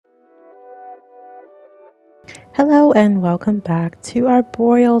Hello and welcome back to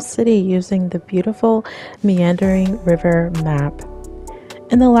Arboreal City using the beautiful Meandering River map.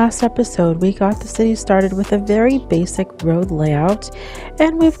 In the last episode, we got the city started with a very basic road layout,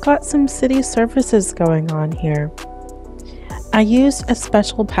 and we've got some city services going on here. I used a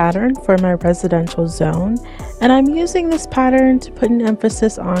special pattern for my residential zone, and I'm using this pattern to put an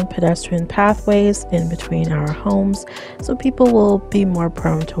emphasis on pedestrian pathways in between our homes so people will be more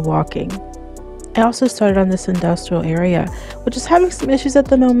prone to walking. I also started on this industrial area, which is having some issues at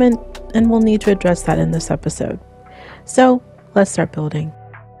the moment, and we'll need to address that in this episode. So let's start building.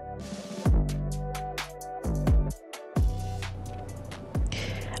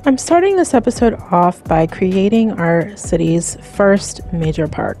 I'm starting this episode off by creating our city's first major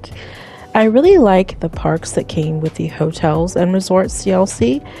park. I really like the parks that came with the hotels and resorts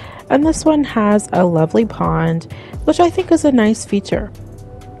DLC, and this one has a lovely pond, which I think is a nice feature.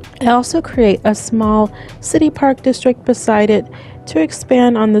 I also create a small city park district beside it to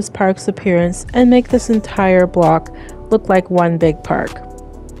expand on this park's appearance and make this entire block look like one big park.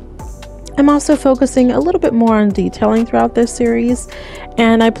 I'm also focusing a little bit more on detailing throughout this series,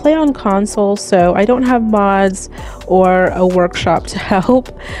 and I play on console, so I don't have mods or a workshop to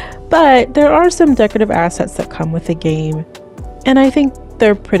help, but there are some decorative assets that come with the game, and I think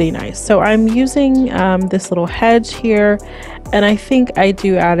they're pretty nice. So I'm using this little hedge here, and I think I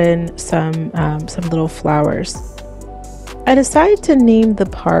do add in some little flowers. I decided to name the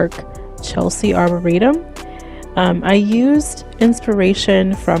park Chelsea Arboretum. I used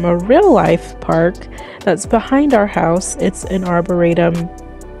inspiration from a real life park that's behind our house. It's an arboretum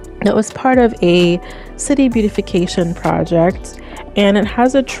that was part of a city beautification project, and it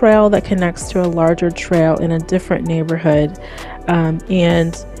has a trail that connects to a larger trail in a different neighborhood.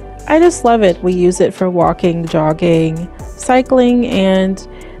 And I just love it. We use it for walking, jogging, cycling, and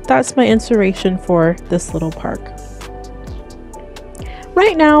that's my inspiration for this little park.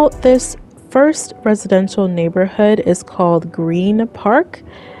 Right now, this first residential neighborhood is called Green Park,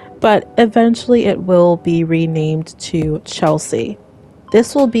 but eventually it will be renamed to Chelsea.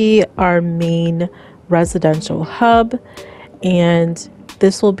 This will be our main residential hub, and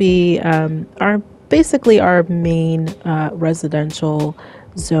this will be basically our main residential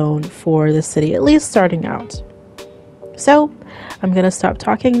zone for the city, at least starting out. So I'm gonna stop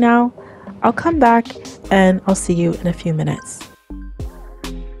talking now. I'll come back and I'll see you in a few minutes.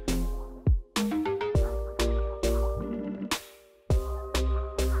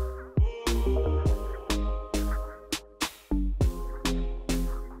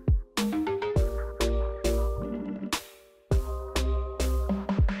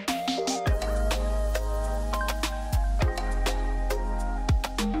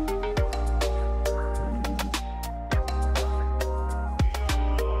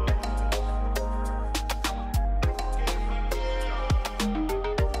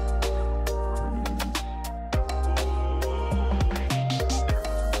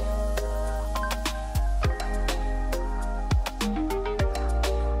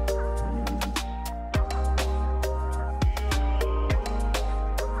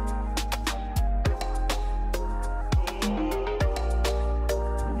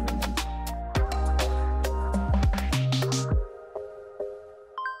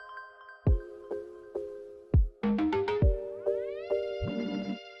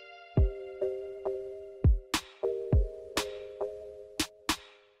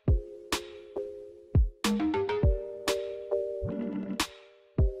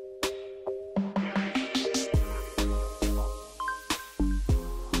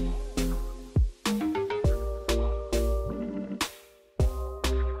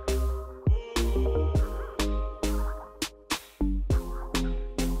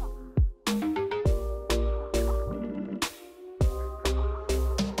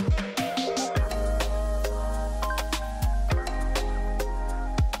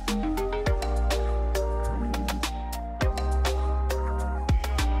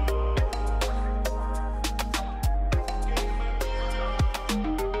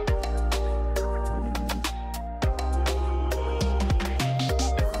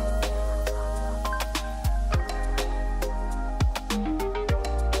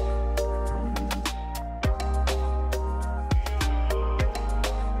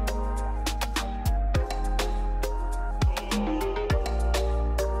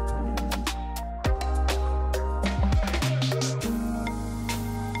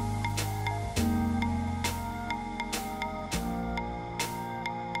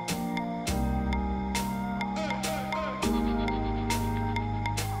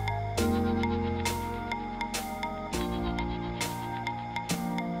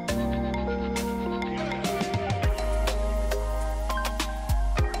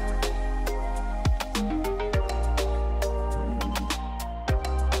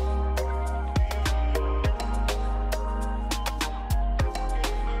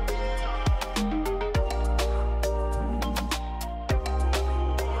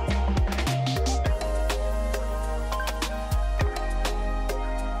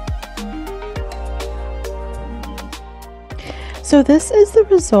 So this is the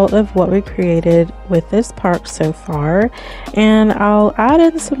result of what we created with this park so far, and I'll add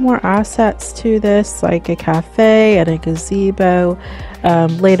in some more assets to this, like a cafe and a gazebo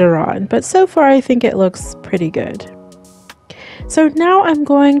later on, but so far I think it looks pretty good. So now I'm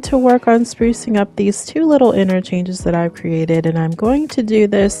going to work on sprucing up these two little interchanges that I've created, and I'm going to do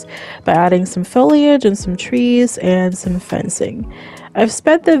this by adding some foliage and some trees and some fencing. I've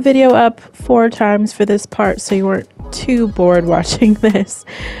sped the video up 4 times for this part so you weren't too bored watching this,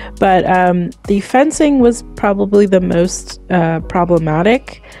 but the fencing was probably the most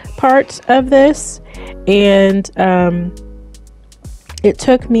problematic part of this, and it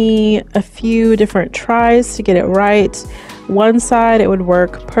took me a few different tries to get it right. One side it would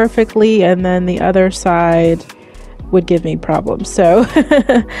work perfectly, and then the other side would give me problems. So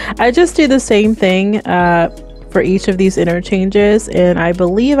I just do the same thing for each of these interchanges, and I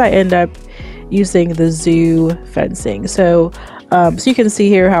believe I end up using the zoo fencing. So you can see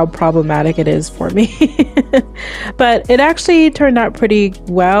here how problematic it is for me. But it actually turned out pretty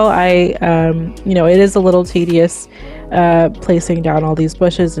well. It is a little tedious placing down all these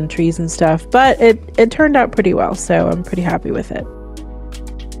bushes and trees and stuff, but it turned out pretty well, so I'm pretty happy with it.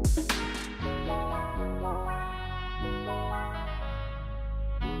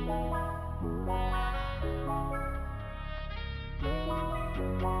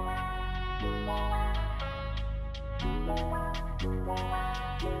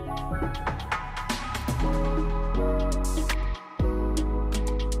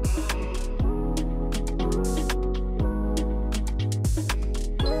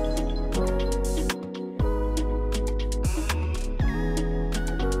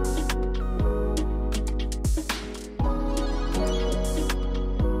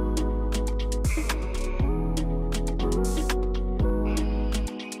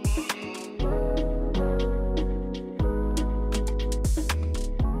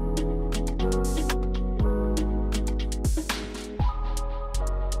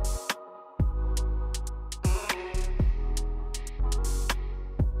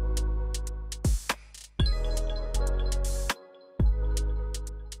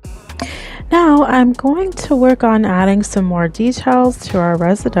 Now I'm going to work on adding some more details to our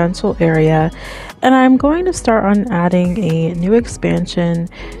residential area, and I'm going to start on adding a new expansion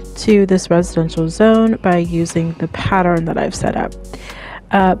to this residential zone by using the pattern that I've set up.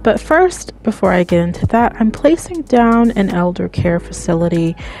 But first, before I get into that, I'm placing down an elder care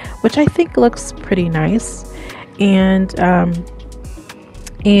facility, which I think looks pretty nice, and I'm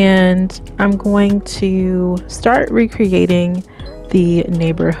going to start recreating the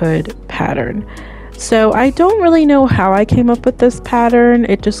neighborhood pattern. So I don't really know how I came up with this pattern.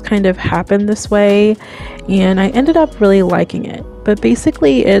 It just kind of happened this way, and I ended up really liking it. But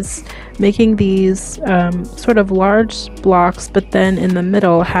basically it's making these sort of large blocks, but then in the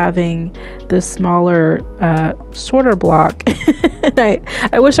middle having this smaller shorter block. I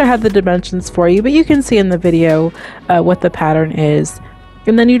wish I had the dimensions for you, but you can see in the video what the pattern is,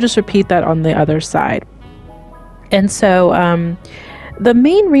 and then you just repeat that on the other side. And so the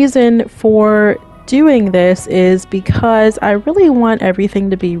main reason for doing this is because I really want everything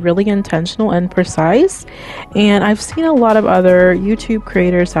to be really intentional and precise, and I've seen a lot of other YouTube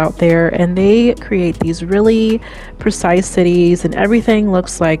creators out there, and they create these really precise cities and everything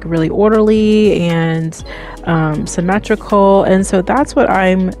looks like really orderly and symmetrical, and so that's what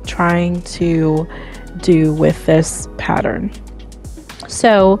I'm trying to do with this pattern.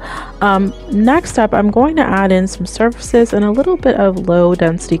 So next up, I'm going to add in some services and a little bit of low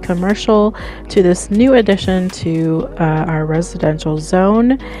density commercial to this new addition to our residential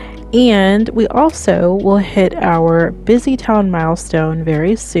zone. And we also will hit our busy town milestone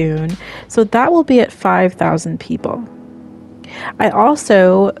very soon. So that will be at 5,000 people. I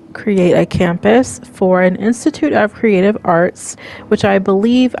also create a campus for an Institute of Creative Arts, which I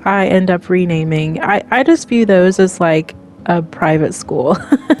believe I end up renaming. I just view those as like a private school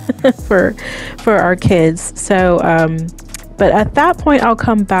for our kids. So but at that point I'll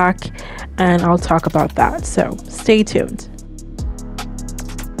come back and I'll talk about that, so stay tuned.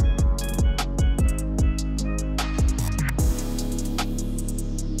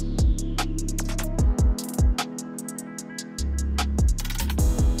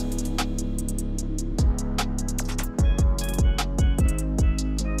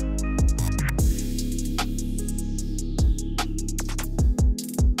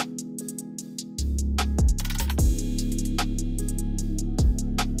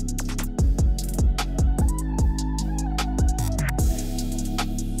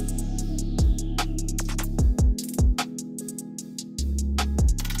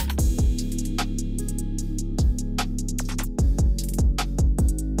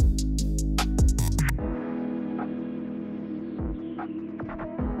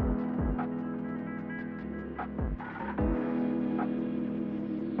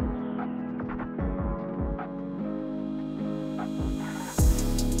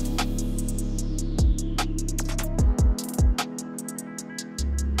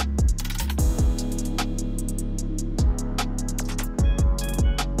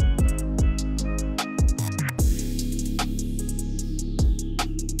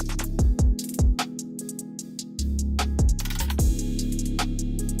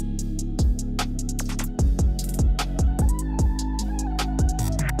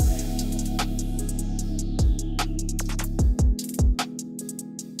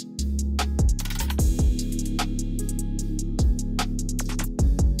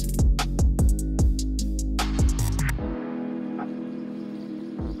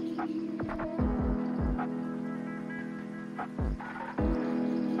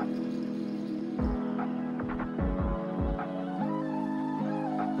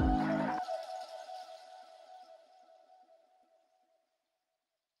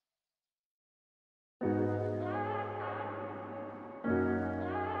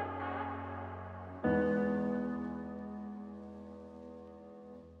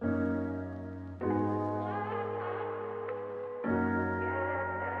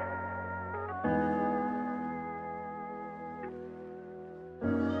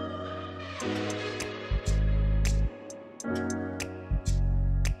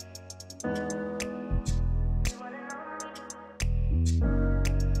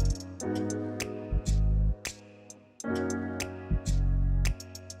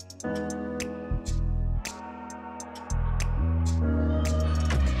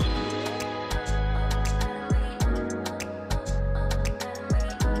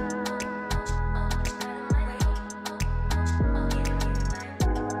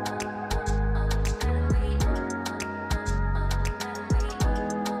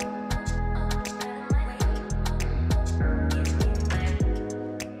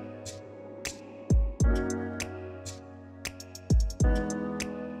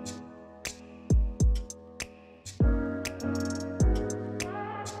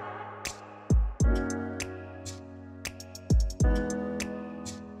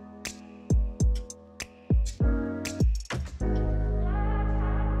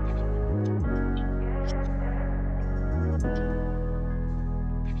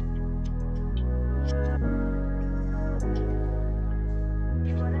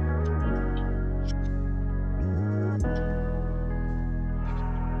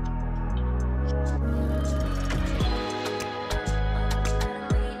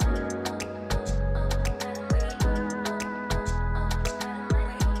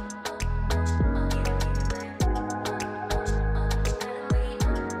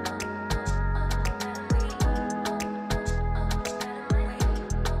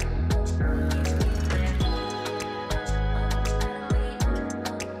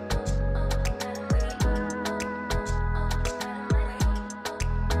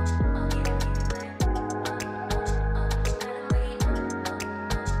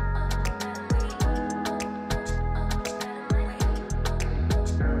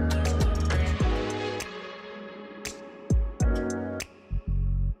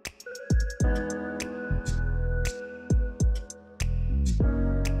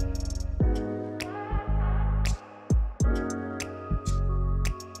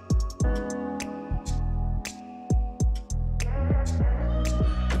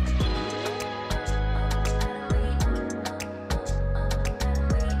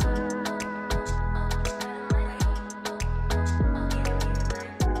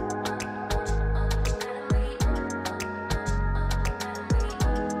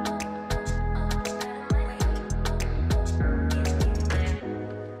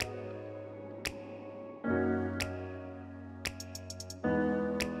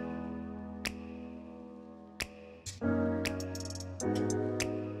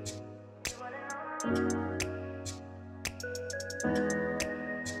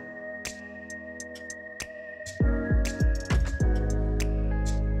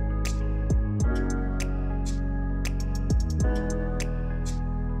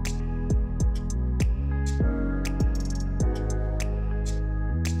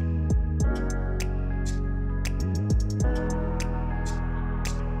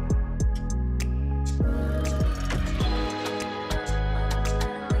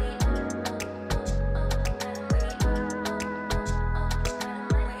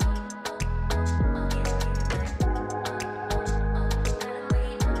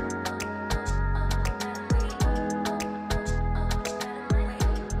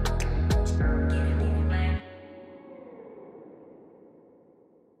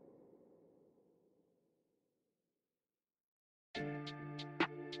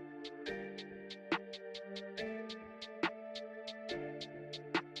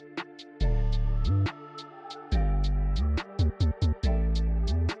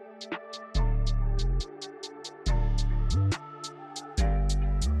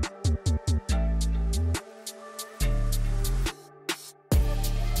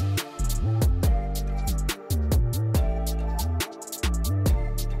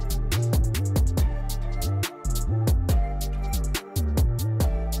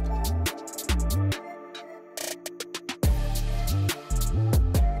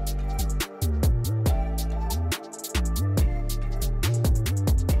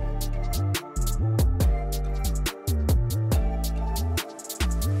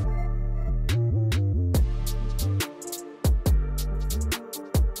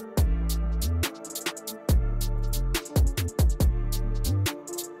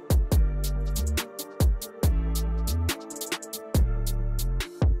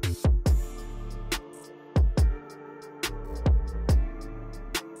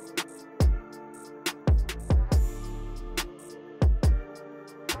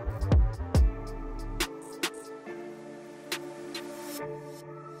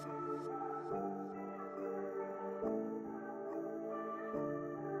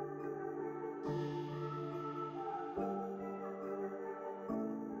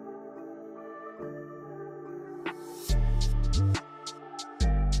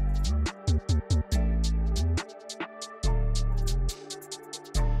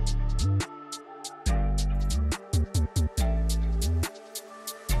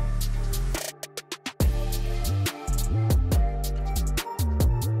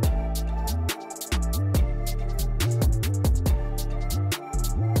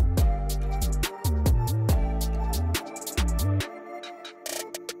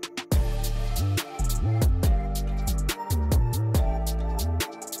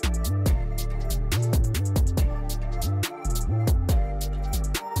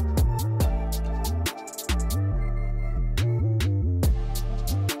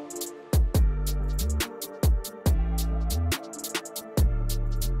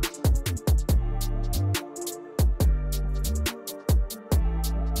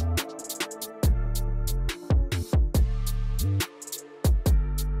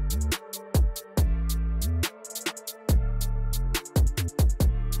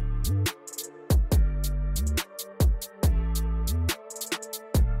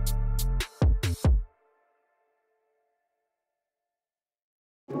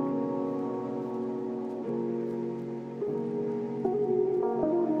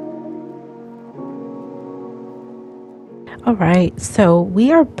 All right, so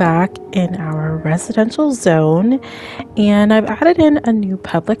we are back in our residential zone, and I've added in a new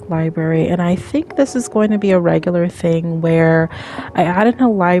public library, and I think this is going to be a regular thing where I add in a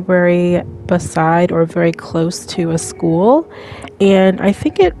library beside or very close to a school, and I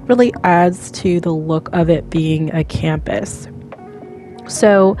think it really adds to the look of it being a campus.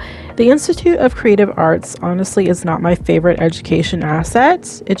 So, the Institute of Creative Arts honestly is not my favorite education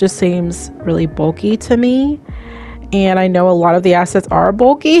asset. It just seems really bulky to me. And I know a lot of the assets are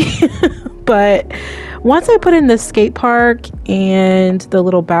bulky, but once I put in the skate park and the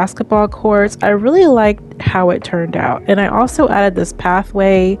little basketball courts, I really liked how it turned out. And I also added this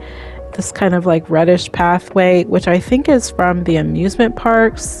pathway, this kind of like reddish pathway, which I think is from the amusement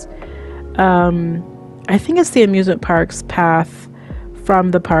parks. I think it's the amusement parks path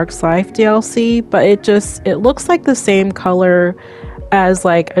from the Parks Life DLC, but it looks like the same color as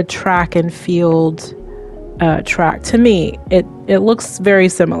like a track and field track. To me, it looks very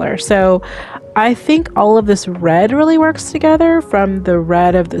similar. So I think all of this red really works together, from the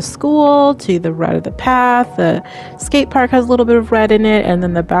red of the school to the red of the path. The skate park has a little bit of red in it, and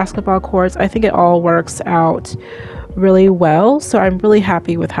then the basketball courts. I think it all works out really well. So I'm really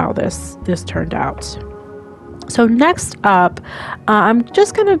happy with how this turned out. So next up, I'm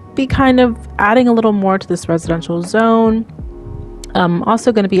just going to be kind of adding a little more to this residential zone. I'm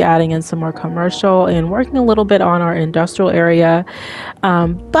also going to be adding in some more commercial and working a little bit on our industrial area.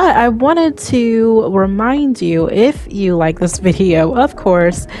 But I wanted to remind you, if you like this video, of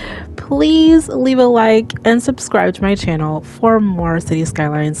course, please leave a like and subscribe to my channel for more City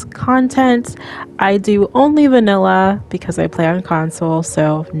Skylines content. I do only vanilla because I play on console,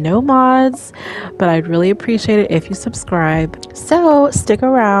 so no mods, but I'd really appreciate it if you subscribe. So stick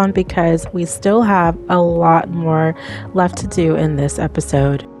around because we still have a lot more left to do in this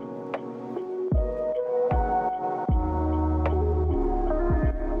episode.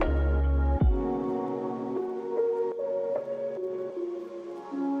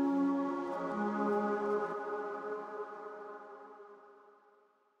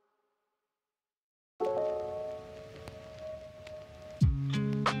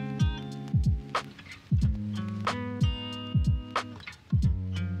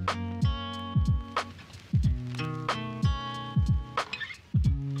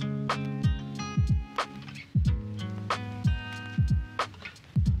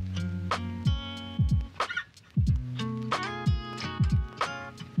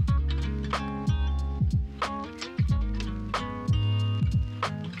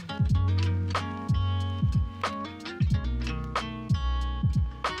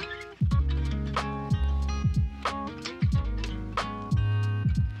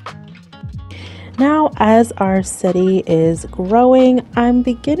 Now, as our city is growing, I'm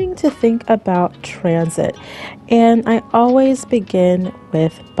beginning to think about transit, and I always begin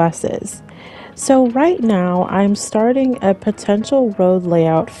with buses. So right now, I'm starting a potential road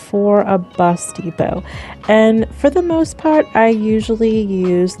layout for a bus depot, and for the most part, I usually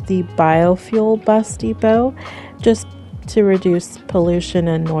use the biofuel bus depot just to reduce pollution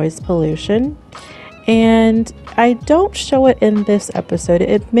and noise pollution. And I don't show it in this episode.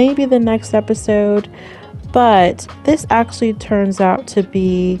 It may be the next episode, but this actually turns out to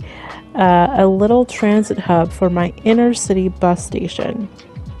be a little transit hub for my inner city bus station.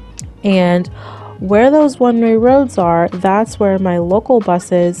 And where those one-way roads are, that's where my local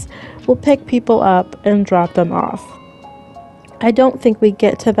buses will pick people up and drop them off. I don't think we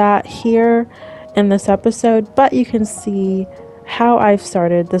get to that here in this episode, but you can see how I've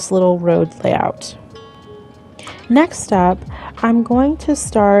started this little road layout. Next up, I'm going to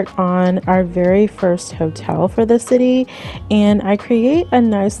start on our very first hotel for the city, and I create a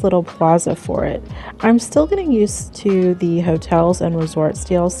nice little plaza for it. I'm still getting used to the hotels and resorts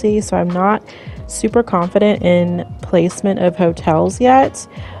DLC, so I'm not super confident in placement of hotels yet,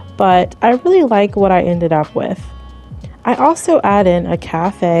 but I really like what I ended up with. I also add in a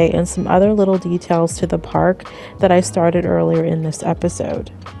cafe and some other little details to the park that I started earlier in this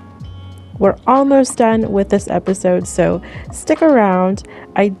episode. We're almost done with this episode, so stick around.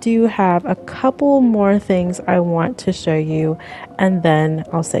 I do have a couple more things I want to show you, and then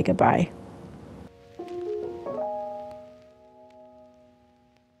I'll say goodbye.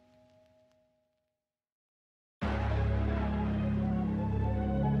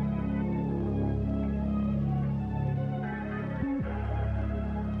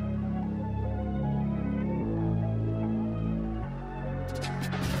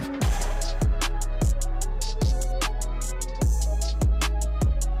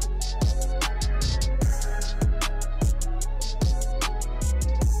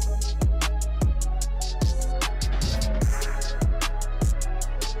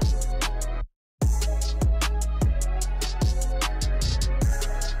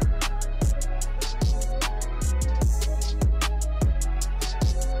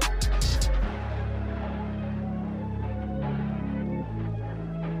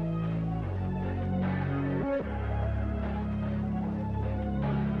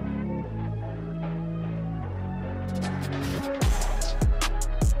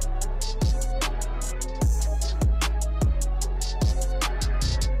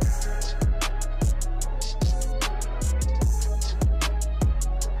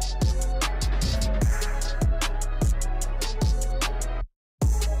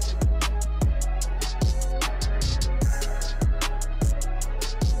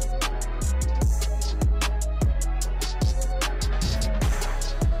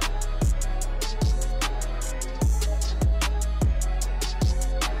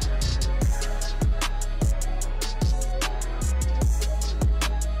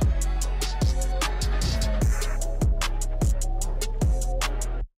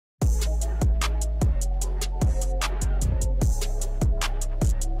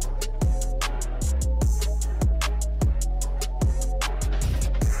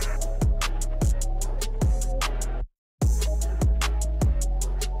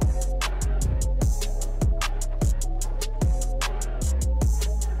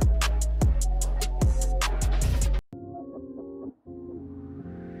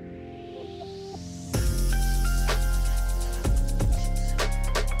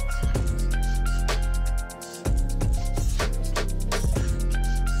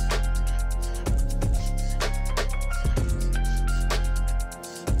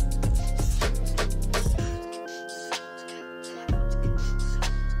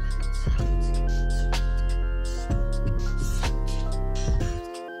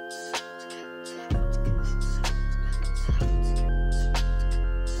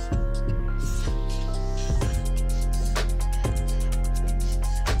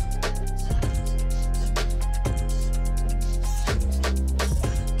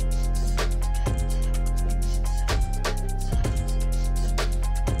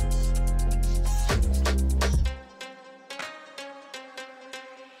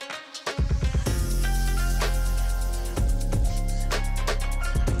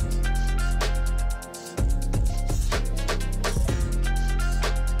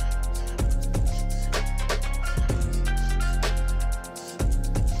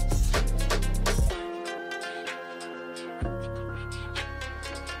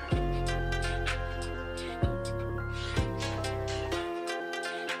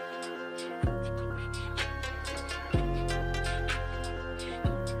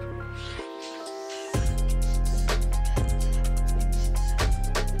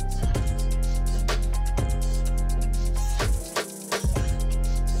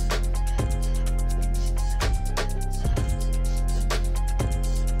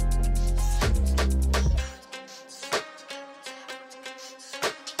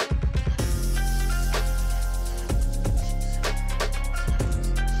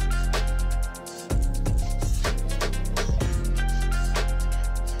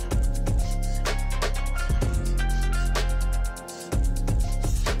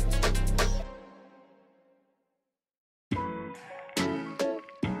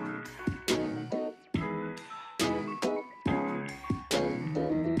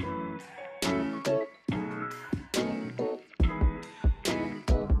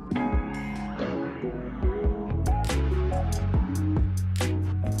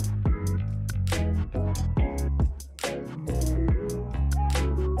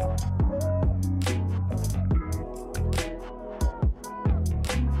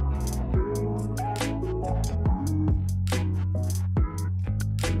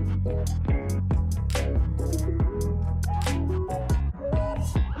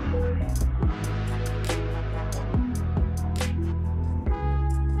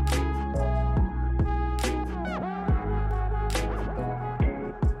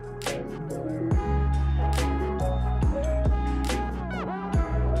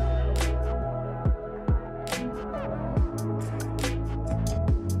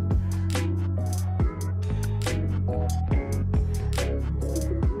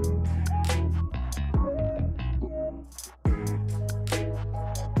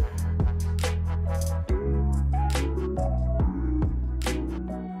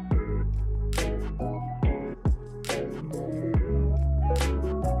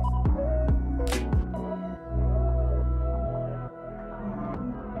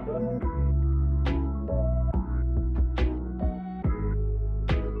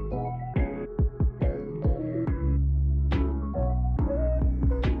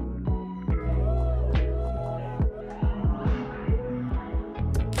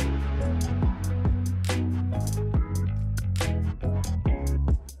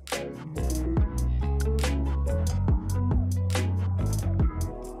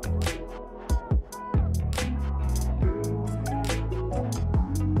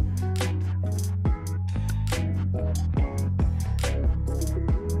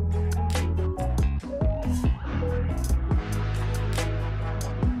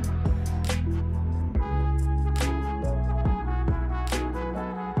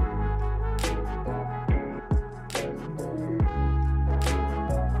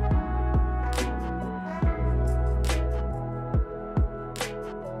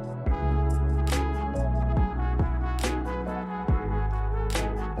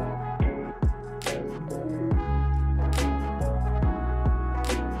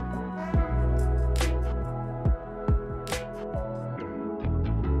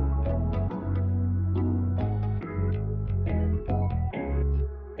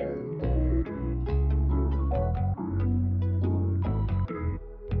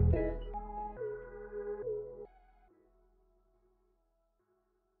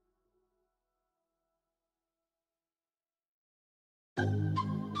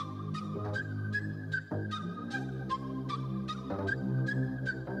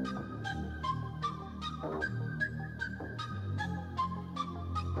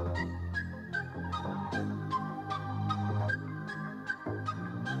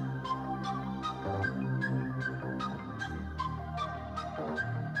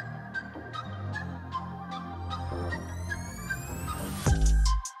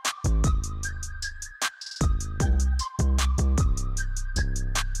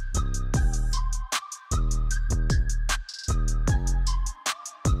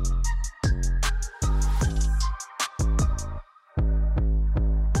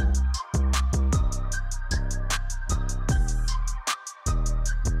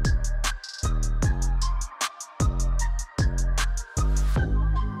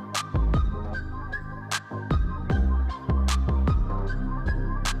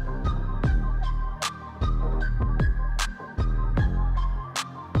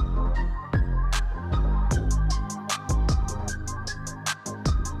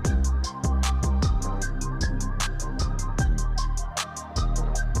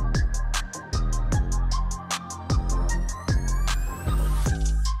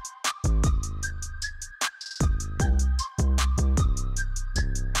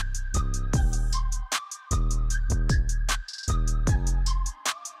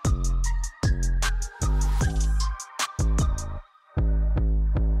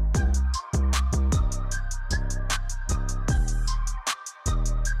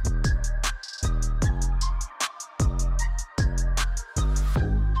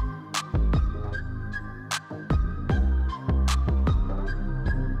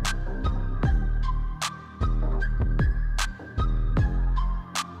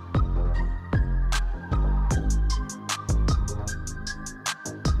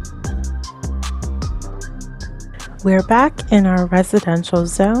 We're back in our residential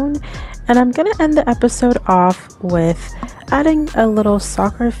zone, and I'm going to end the episode off with adding a little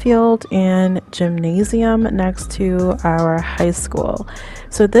soccer field and gymnasium next to our high school.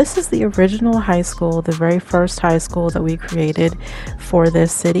 So this is the original high school, the very first high school that we created for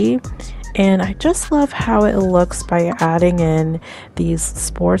this city. And I just love how it looks by adding in these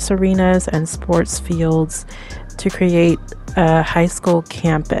sports arenas and sports fields to create a high school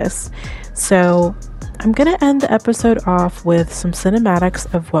campus. So I'm going to end the episode off with some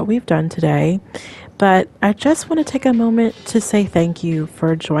cinematics of what we've done today, but I just want to take a moment to say thank you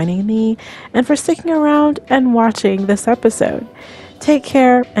for joining me and for sticking around and watching this episode. Take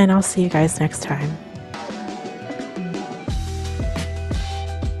care, and I'll see you guys next time.